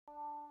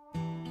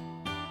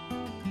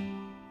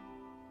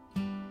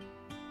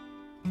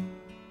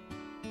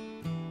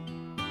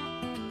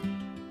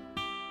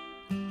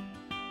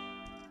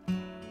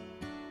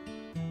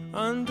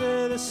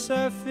Under the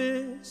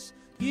surface,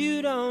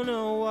 you don't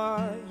know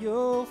what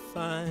you'll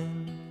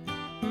find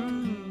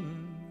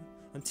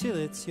until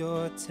it's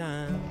your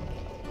time.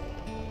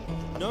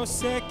 No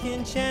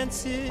second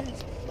chances,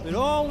 but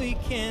all we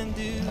can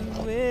do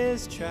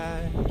is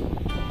try.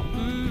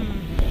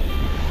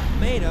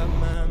 Made up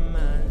my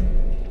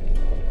mind.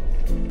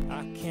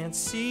 I can't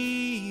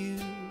see you,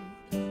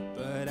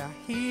 but I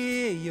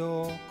hear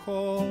your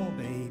call,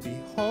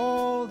 baby.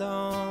 Hold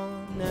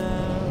on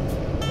now.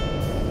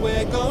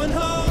 We're going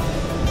home.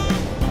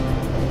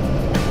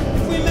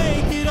 If we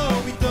make it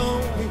or we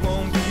don't, we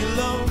won't be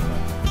alone.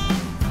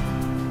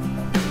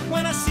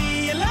 When I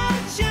see your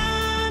light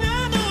shine,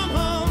 I know I'm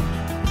home.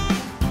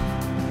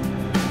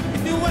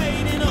 If you're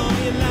waiting all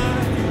your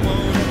life, you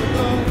won't ever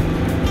go.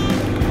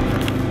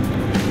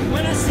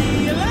 When I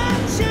see your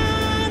light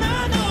shine,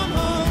 I know I'm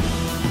home.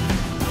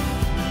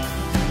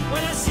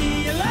 When I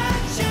see your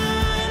light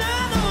shine, I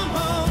know I'm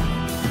home.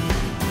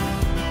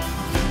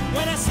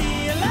 When I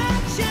see your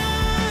light shine.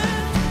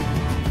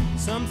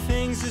 Some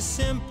things are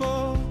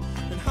simple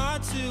and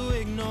hard to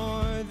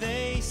ignore,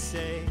 they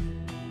say.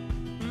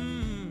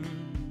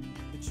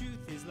 The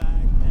truth is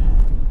like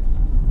that.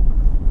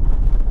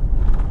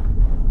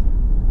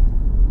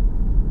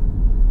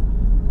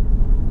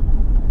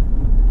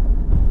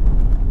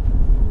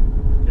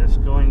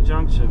 Gascoyne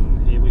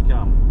Junction, here we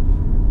come.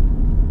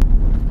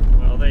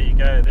 Well, there you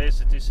go.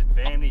 There's a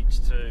disadvantage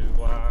to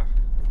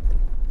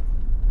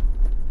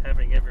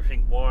having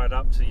everything wired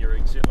up to your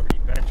auxiliary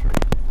battery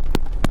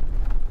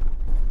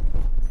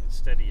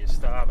instead of your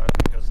starter,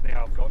 because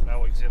now I've got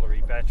no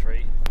auxiliary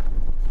battery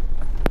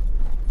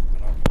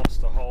and I've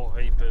lost a whole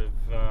heap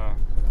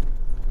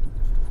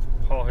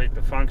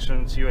of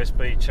functions.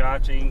 USB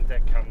charging,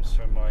 that comes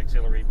from my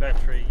auxiliary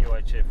battery.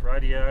 UHF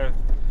radio,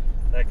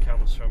 that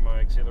comes from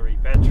my auxiliary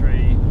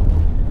battery.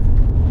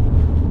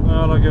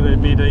 Well, I've got to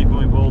admit, even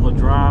with all the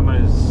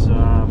dramas,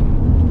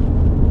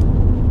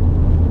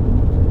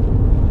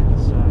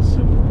 it's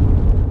some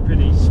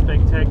pretty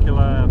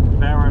spectacular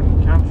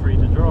barren country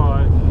to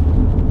drive.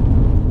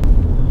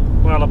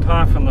 Well,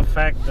 apart from the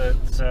fact that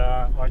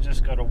I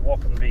just got a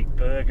whopping big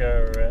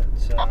burger at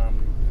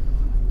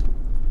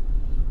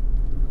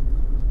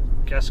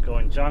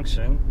Gascoyne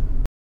Junction,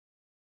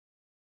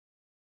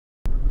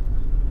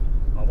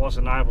 I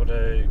wasn't able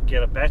to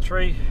get a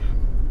battery.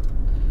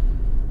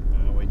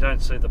 We don't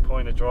see the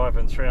point of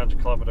driving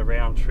 300-kilometre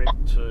round trip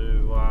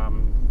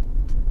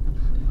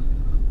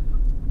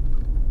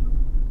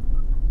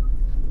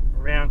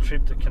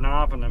to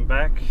Carnarvon and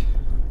back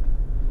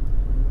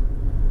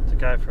to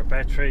go for a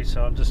battery,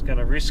 so I'm just going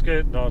to risk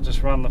it and I'll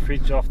just run the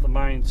fridge off the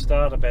main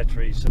starter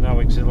battery, so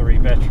no auxiliary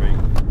battery.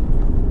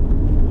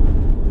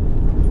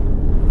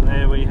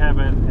 There we have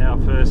it, our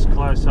first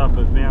close-up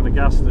of Mount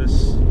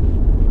Augustus.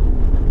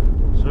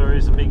 Sure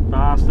is a big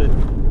bastard.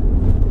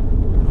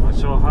 I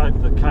sure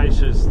hope the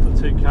caches, the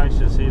two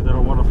caches here that I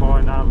want to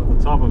find are at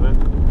the top of it.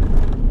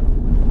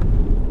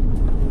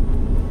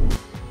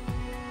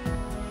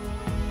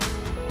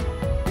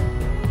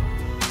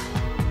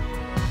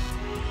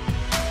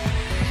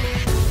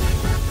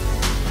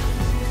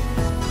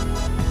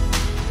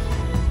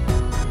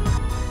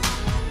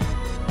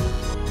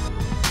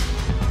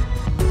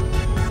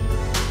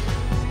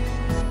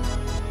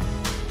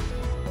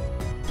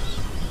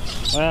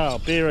 Wow,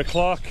 beer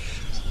o'clock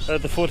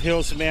at the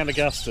foothills of Mount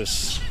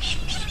Augustus.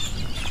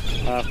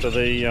 After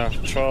the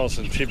trials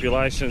and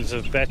tribulations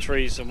of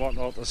batteries and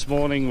whatnot this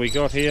morning, we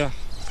got here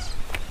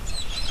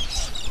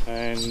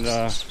and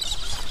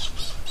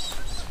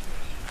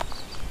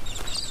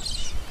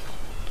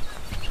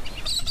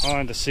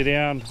time to sit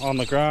down on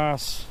the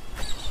grass,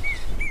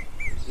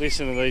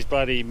 listen to these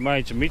bloody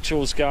Major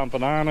Mitchells going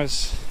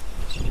bananas.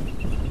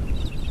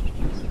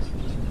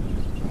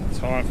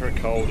 Time for a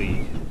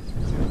coldie.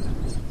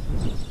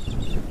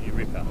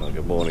 Well,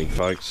 good morning,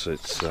 folks.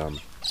 It's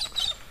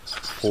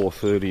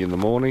 4:30 in the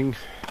morning.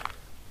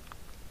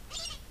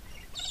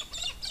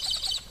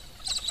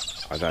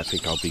 I don't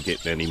think I'll be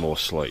getting any more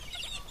sleep.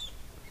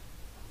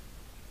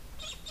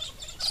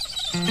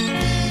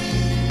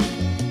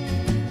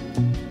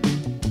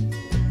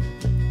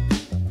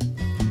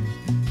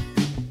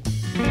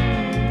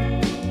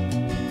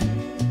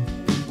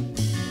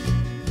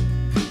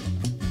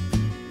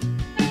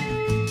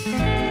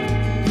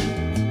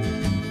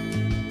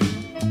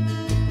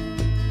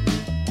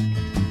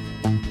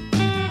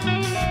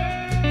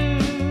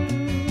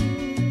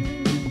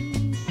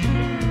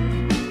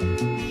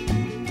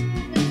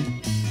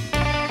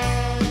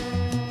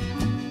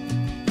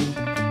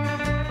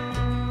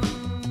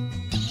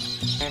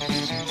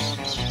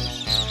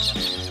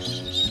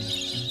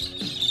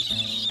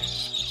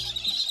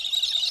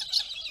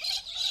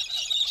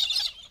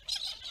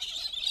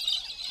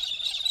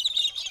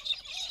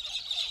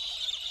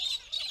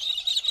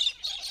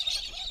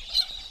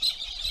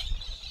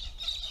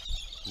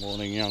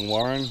 Morning, young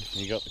Warren.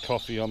 You got the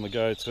coffee on the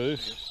go too?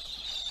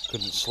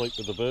 Couldn't sleep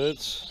with the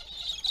birds?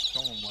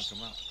 Someone woke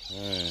them up.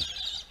 Yeah.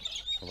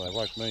 Well, they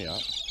woke me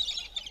up.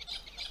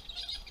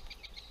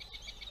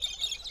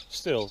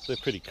 still, they're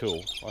pretty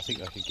cool. I think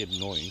they could get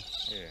annoying.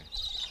 Yeah.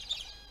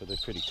 But they're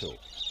pretty cool.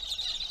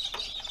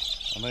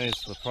 And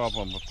there's the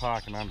problem with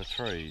parking under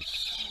trees.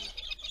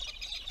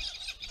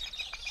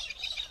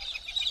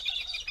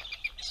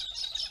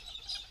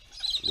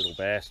 Little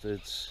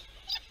bastards.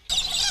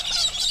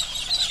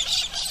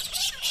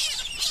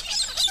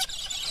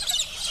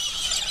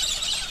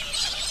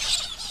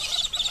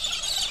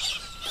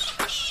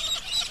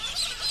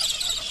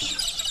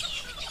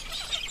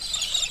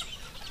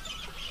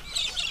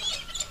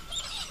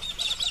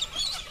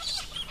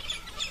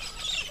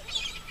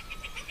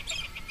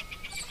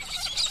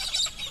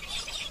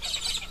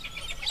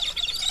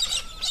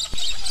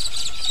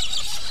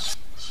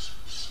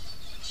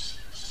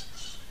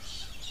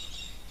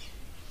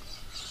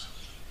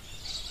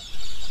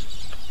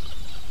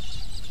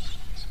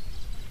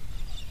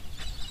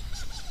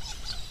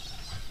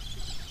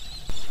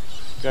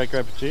 Go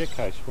grab a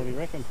geocache, what do you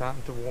reckon?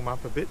 Starting to warm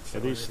up a bit. So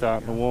it is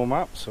starting to warm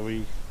up, so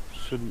we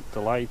shouldn't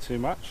delay too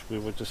much. We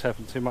were just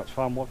having too much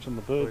fun watching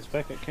the birds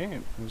back at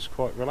camp. It was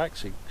quite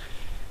relaxing.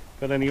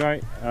 But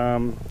anyway,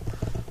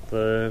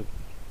 the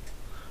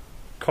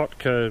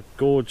Kotka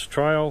Gorge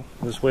Trail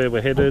is where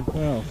we're headed.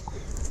 Well,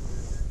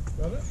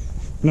 got it?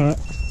 No.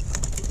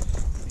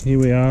 Here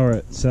we are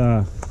at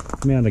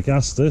Mount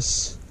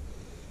Augustus,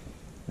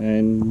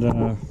 and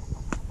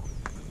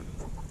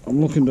I'm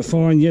looking to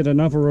find yet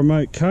another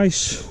remote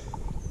cache.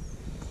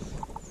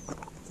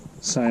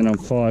 Saying I'm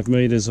 5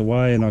 metres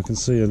away and I can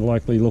see a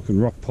likely looking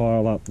rock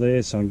pile up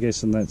there, so I'm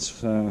guessing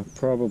that's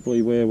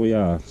probably where we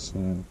are.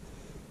 So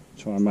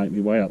try and make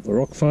my way up the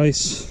rock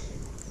face.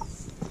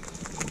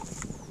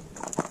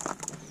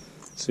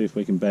 See if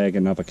we can bag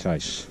another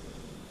cache.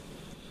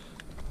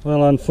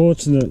 Well,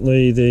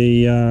 unfortunately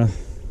the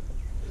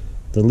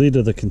lid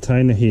of the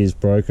container here is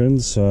broken,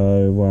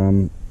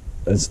 so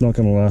it's not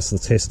going to last the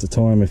test of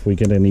time if we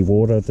get any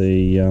water.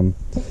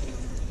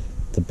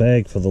 The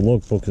bag for the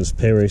logbook has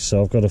perished,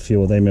 so I've got a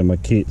few of them in my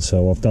kit,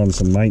 so I've done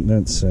some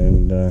maintenance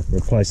and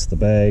replaced the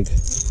bag.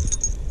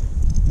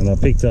 And I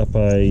picked up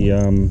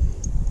a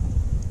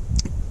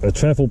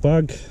travel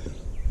bug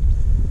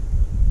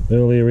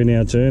earlier in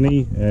our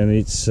journey, and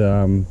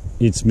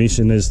its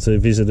mission is to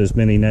visit as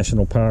many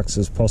national parks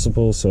as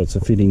possible, so it's a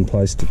fitting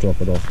place to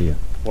drop it off here.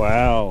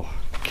 Wow,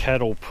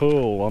 cattle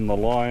pool on the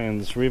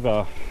Lyons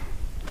River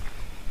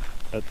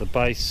at the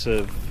base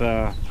of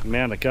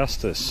Mount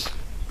Augustus.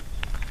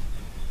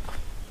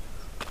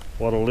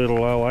 What a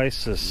little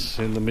oasis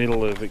in the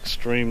middle of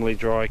extremely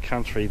dry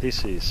country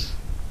this is.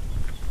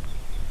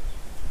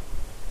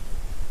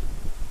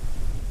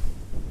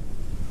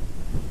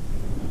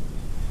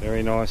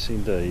 Very nice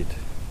indeed.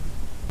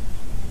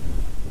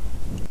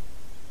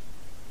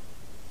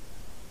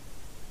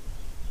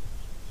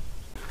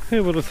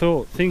 Who would have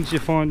thought? Things you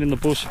find in the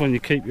bush when you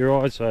keep your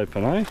eyes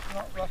open, eh?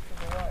 Not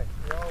rusting away.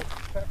 The old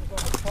tap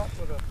was on the top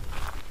with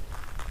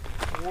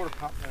a water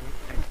pump and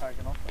everything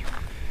taken off it.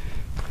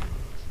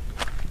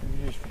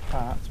 Used for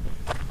parts,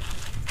 but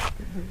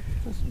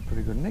this is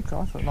pretty good nick.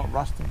 I thought, not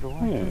rusted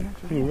away.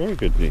 Yeah, very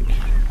good nick.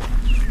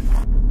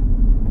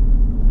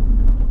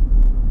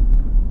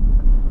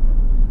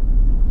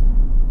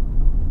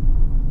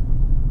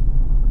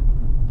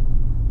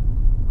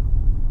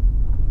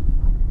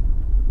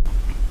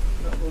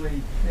 Not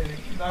really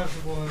anything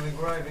noticeable in the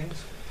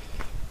engravings.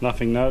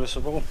 Nothing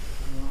noticeable.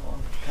 No, I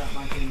can't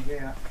make anything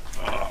out.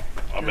 Oh,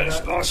 I bet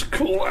it's nice and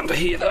cool under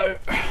here though.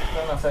 I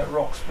don't know if that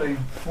rock's been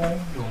formed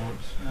or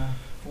it's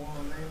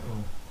fallen there.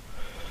 Or...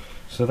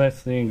 So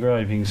that's the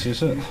engravings,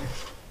 is it?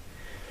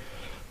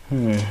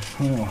 Yeah,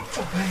 well.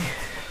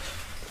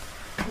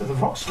 Is the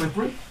rock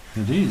slippery?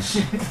 It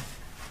is.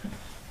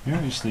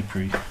 Very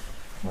slippery. I'm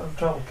having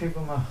trouble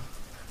keeping my...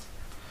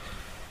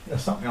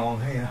 There's something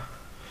on here.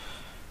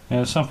 Yeah,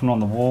 there's something on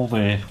the wall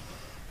there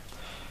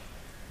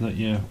that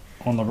you're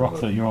on the rock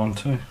that you're on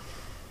too.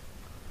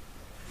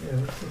 Yeah,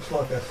 it looks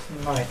like a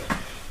snake.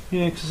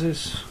 Yeah, because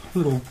there's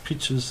little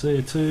pictures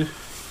there too.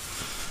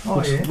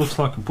 Oh, yeah. Looks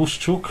like a bush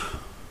chook.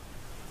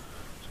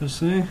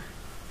 Just there.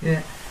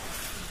 Yeah.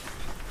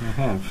 You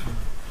have.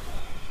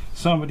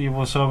 Somebody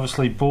was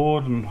obviously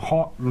bored and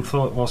hot and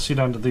thought, well, I'll sit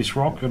under this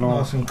rock and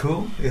nice and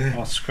cool. Yeah.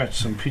 I'll scratch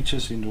some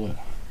pictures into it.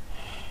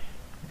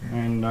 Yeah.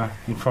 And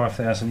in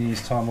 5,000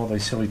 years' time, all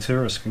these silly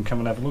tourists can come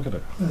and have a look at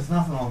it. There's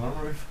nothing on the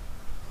roof.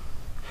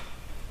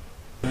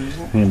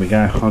 Here we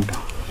go.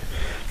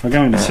 I'll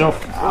go into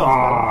self.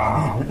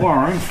 Oh,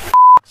 Warren, for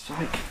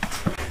sake.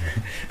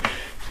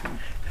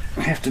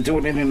 I have to do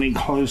it in an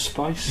enclosed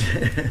space.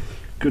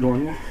 Good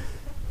on you.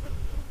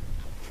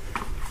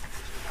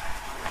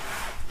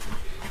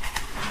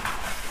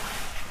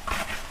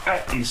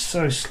 That is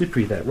so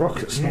slippery, that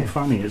rock. It's not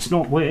funny. It's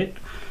not wet.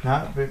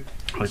 No, but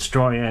it's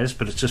dry as,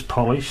 but it's just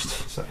polished.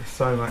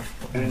 So much.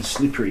 And it's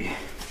slippery.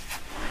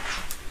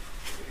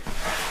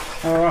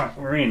 Alright,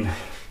 we're in.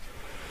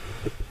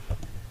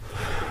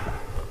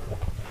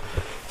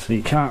 So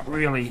you can't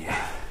really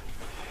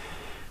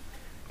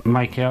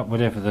make out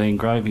whatever the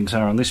engravings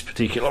are on this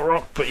particular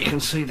rock, but you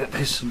can see that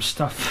there's some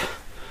stuff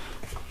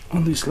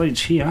on this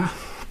ledge here.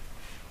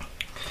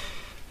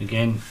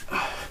 Again,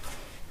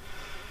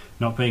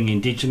 not being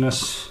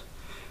indigenous,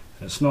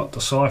 it's not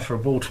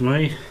decipherable to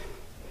me.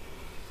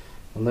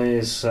 And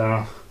there's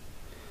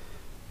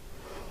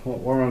what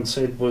Warren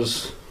said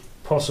was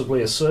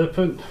possibly a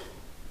serpent.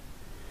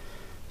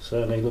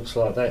 Certainly looks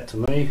like that to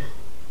me.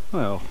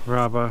 Well,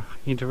 rather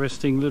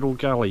interesting little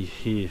gully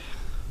here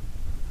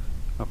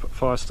up at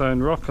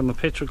Firestone Rock and the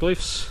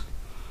petroglyphs.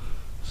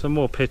 Some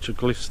more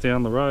petroglyphs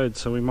down the road,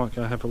 so we might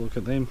go have a look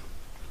at them,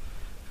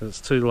 because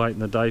it's too late in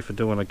the day for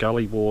doing a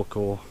gully walk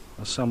or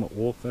a summit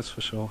walk, that's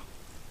for sure.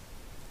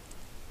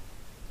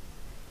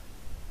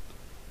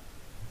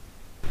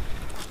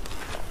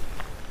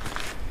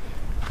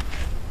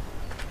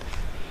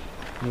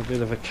 A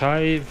bit of a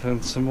cave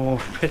and some more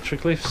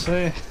petroglyphs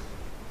there.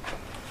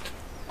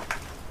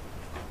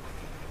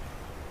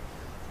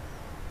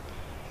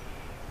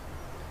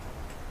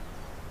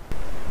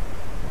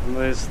 And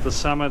there's the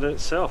summit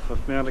itself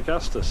of Mount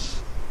Augustus.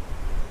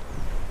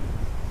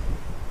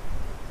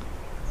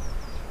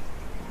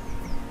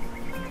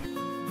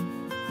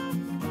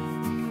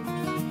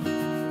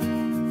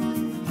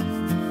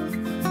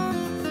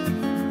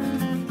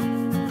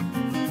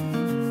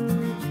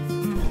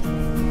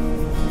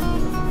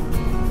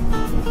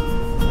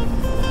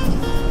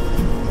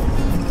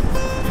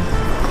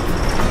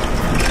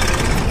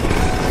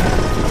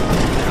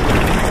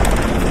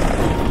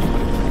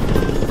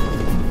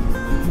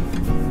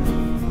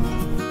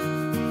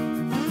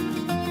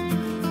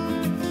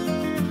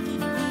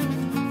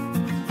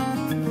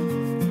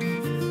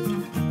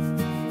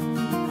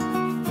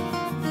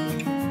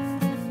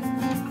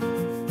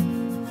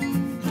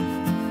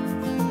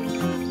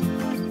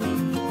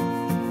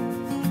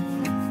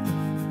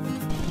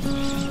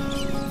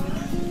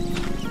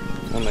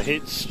 And the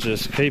hits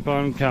just keep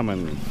on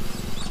coming.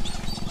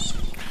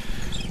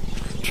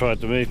 Tried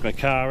to move my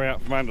car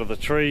out from under the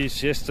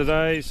trees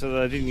yesterday so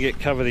that I didn't get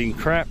covered in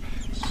crap.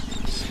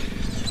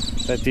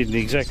 That didn't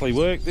exactly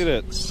work, did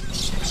it?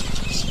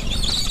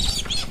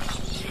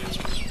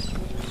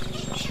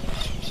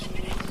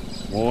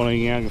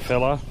 Morning, young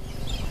fella.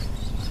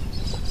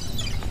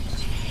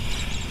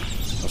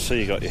 I see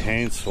you got your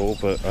hands full,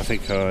 but I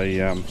think I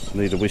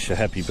need to wish you a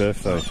happy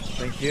birthday.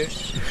 Thank you.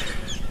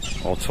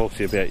 I'll talk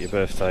to you about your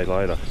birthday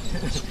later.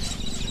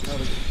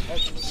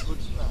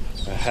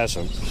 It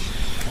hasn't.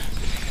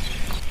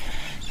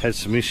 Had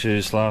some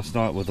issues last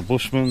night with the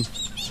bushman.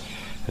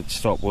 It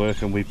stopped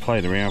working. We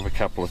played around with a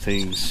couple of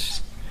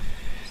things.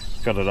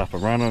 Got it up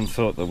and running.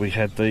 Thought that we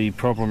had the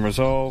problem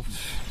resolved.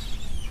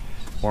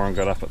 Warren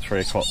got up at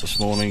 3 o'clock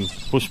this morning.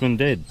 Bushman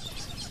dead.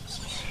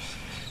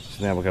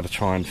 So now we've got to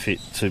try and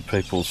fit 2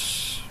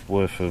 people's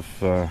worth of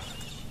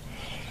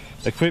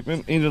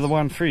equipment into the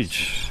one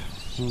fridge.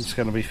 It's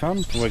going to be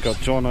fun. We've got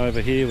John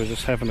over here, we're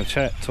just having a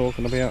chat,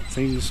 talking about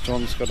things.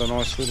 John's got a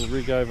nice little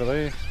rig over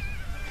there.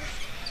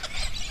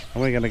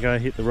 And we're going to go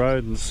hit the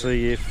road and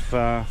see if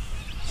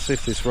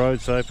this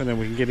road's open and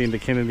we can get into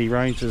Kennedy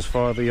Ranges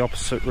via the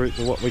opposite route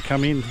to what we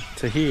come in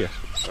to here.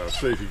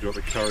 See if you've got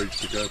the courage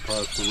to go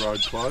past the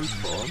road closed,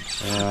 Brian.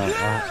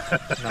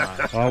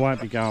 No. I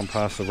won't be going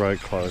past the road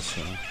closed.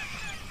 So.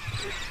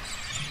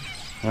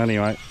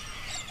 Anyway.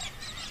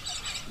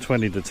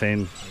 20 to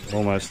 10,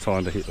 almost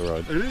time to hit the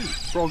road. It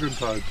is frog and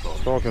toad time.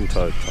 Frog and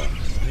toad time.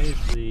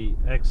 Here's the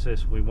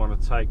access we want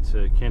to take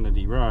to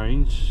Kennedy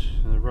Range.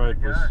 The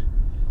road was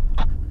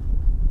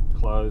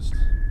closed,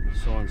 the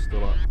sign's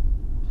still up.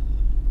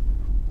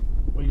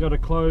 We got a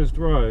closed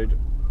road,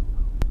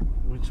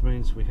 which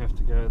means we have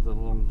to go the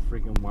long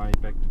friggin' way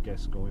back to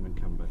Gascoyne and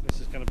come back.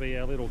 This is going to be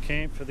our little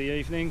camp for the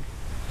evening.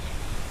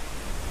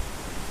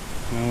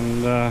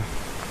 And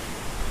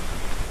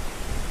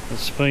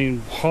it's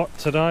been hot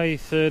today,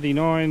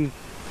 39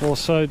 or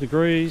so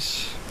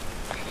degrees.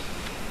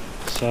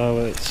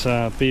 So it's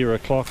beer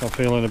o'clock. I'm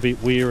feeling a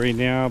bit weary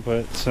now,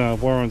 but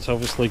Warren's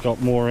obviously got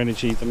more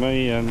energy than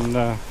me,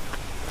 and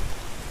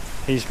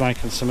he's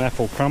making some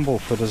apple crumble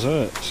for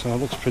dessert. So it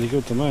looks pretty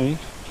good to me.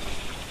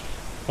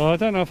 Well, I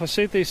don't know if I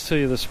said this to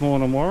you this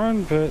morning,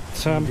 Warren, but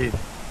yeah,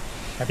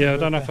 I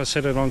don't know if I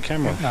said it on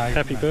camera. No,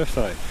 happy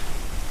birthday.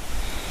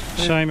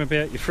 Shame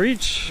about your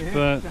fridge,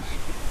 but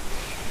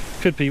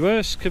could be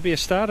worse. Could be a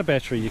starter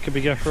battery. You could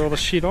be going through all the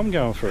shit I'm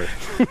going through.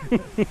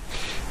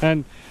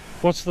 And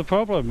what's the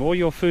problem? All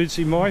your food's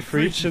in my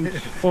fridge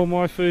and all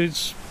my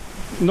food's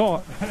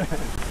not.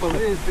 Well,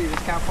 it is, but you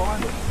just can't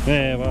find it.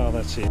 Yeah, well,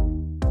 that's it.